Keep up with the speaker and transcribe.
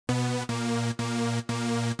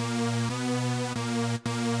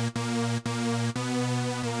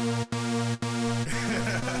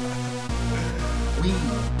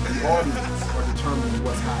audience are determining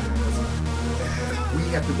what's hot and what's not. We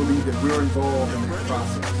have to believe that we're involved in that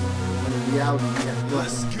process. When in reality, we have to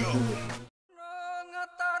Let's go.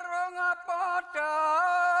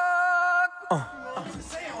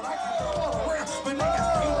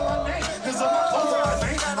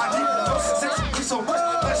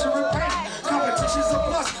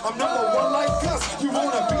 I'm number one like us. You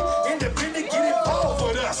wanna be independent, get involved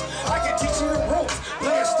with us. I can teach you the ropes,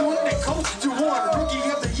 play a student and coach. You want rookie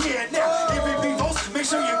of the year now. MVP votes, make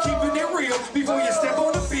sure you're keeping it real before you step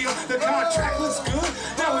on the field. The contract looks good,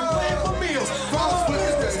 now we playing for meals. Bounce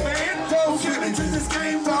business, man. Who get into this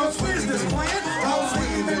game? Bounce business, plan. Bounce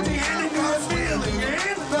with the hand and God's feeling,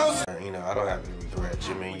 man. You know, I don't have any regrets.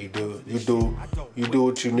 I mean, you do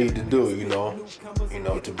what you need to do. You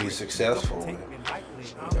know, to be successful. You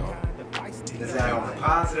know. Is that on a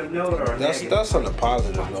positive note or negative? That's on a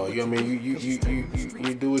positive note. You know what I mean?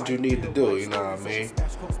 You do what you need to do. You know what I mean?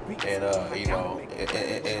 And you know,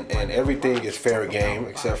 and everything is fair game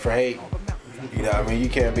except for hate. You know what I mean? You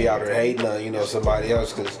can't be out there hating on, you know, somebody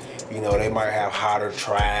else because, you know, they might have hotter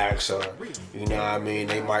tracks or, you know what I mean,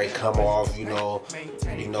 they might come off, you know,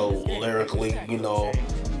 lyrically, you know,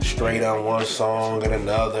 straight on one song and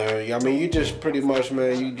another. I mean, you just pretty much,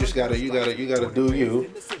 man, you gotta do you,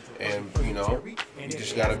 and you know, you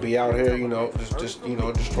just gotta be out here, you know, just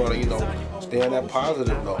trying to, you know, stay on that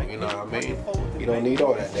positive note. You know what I mean? You don't need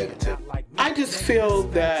all that negative. I just feel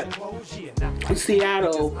that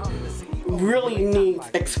Seattle really needs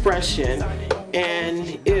expression,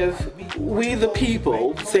 and if we the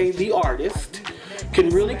people, say the artist, can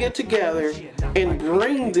really get together and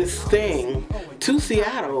bring this thing to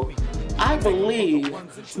Seattle, I believe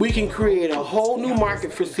we can create a whole new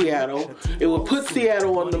market for Seattle. It will put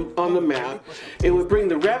Seattle on the map. It would bring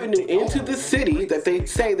the revenue into the city that they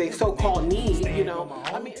say they so-called need, you know.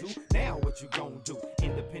 I mean, now what you gonna do?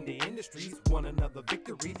 Independent industries want another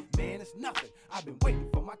victory. Man, it's nothing. I've been waiting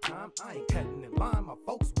for my time. I ain't cutting in line. My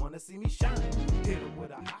folks wanna see me shine. Hit 'em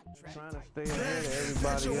with a hot track. Trying to stay ahead of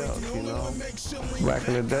everybody else, you know. Back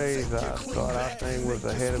in the days, I thought our thing was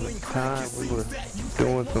ahead of its time. We were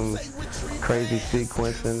doing some crazy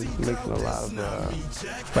sequencing, mixing a lot of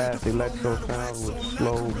fast electro sounds with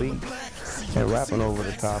slow beats and rapping over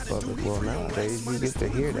the top of it. Well, nowadays, you get to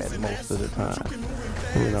hear that most of the time.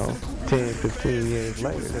 You know, 10, 15 years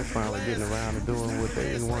later, they're finally getting around to doing what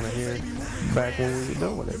they didn't want to hear back when we were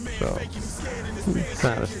doing it. So, we're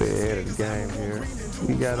trying to stay ahead of the game here.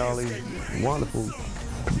 You got all these wonderful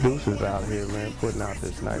producers out here, man, putting out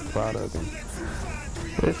this nice product. And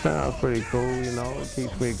it sounds pretty cool, you know, it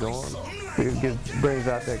keeps me going. It brings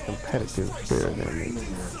out that competitive spirit in me.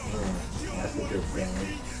 That's a good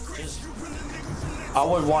thing. I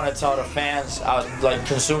would want to tell the fans, like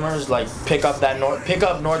consumers, like pick up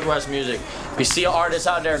Northwest music. If you see an artist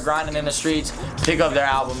out there grinding in the streets, pick up their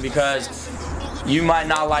album, because you might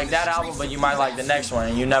not like that album, but you might like the next one,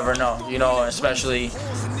 and you never know, you know, especially,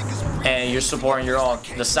 and you're supporting your own.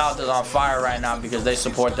 The South is on fire right now because they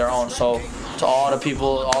support their own. So to all the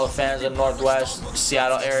people, all the fans of Northwest,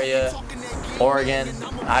 Seattle area, Oregon,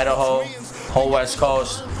 Idaho, whole West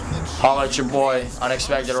Coast, holler at your boy,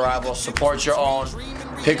 Unexpected Arrival, support your own,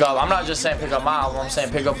 pick up, I'm not just saying pick up my album, I'm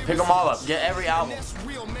saying pick them all up, get every album.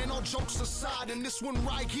 Jokes aside, and this one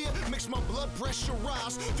right here makes my blood pressure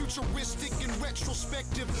rise. Futuristic and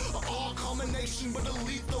retrospective, all culmination, but a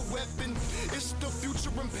lethal weapon. It's the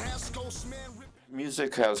future and past ghost man.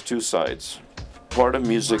 Music has two sides. Part of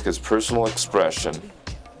music is personal expression,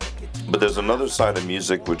 but there's another side of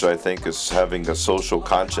music which I think is having a social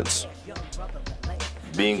conscience.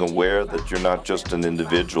 Being aware that you're not just an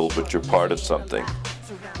individual, but you're part of something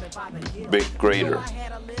big, greater.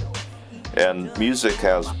 And music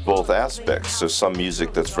has both aspects. There's some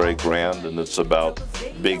music that's very grand and it's about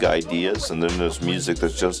big ideas, and then there's music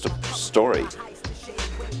that's just a story.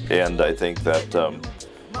 And I think that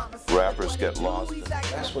rappers get lost.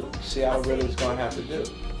 That's what Seattle really is going to have to do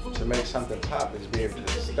to make something pop, is be able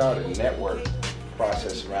to start a network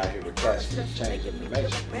process around here where cats can exchange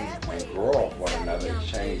information and grow off one another,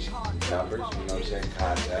 exchange numbers, you know what I'm saying,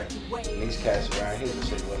 contact. And these cats around here will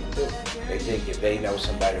say what to do. They think if they know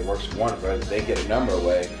somebody that works for Warner Brothers, they get a number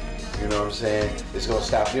away, you know what I'm saying, it's going to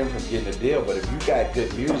stop them from getting a deal. But if you got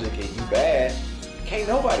good music and you bad, can't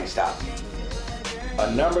nobody stop you.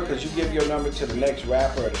 A number, because you give your number to the next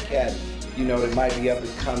rapper or the cat, you know, that might be up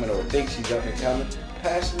and coming or thinks he's up and coming,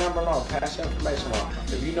 pass the number along, pass the information along.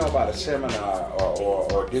 If you know about a seminar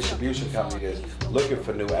or distribution company that's looking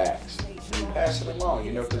for new acts, pass it along,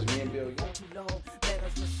 you know, because me and Bill...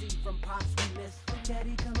 was received from pops we missed.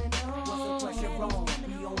 Daddy coming home. Wasn't pressure wrong.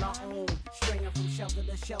 We on our own. Straying from shelter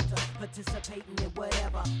to shelter. Participating in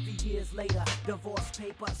whatever. 3 years later, divorce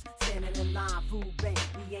papers. Standing in line, food bank.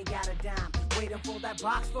 We ain't got a dime. Waiting for that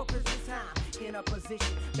box for Christmas time. In a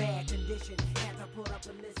position, bad condition. Had to put up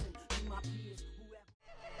and listen to my peers.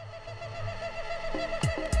 Whoever.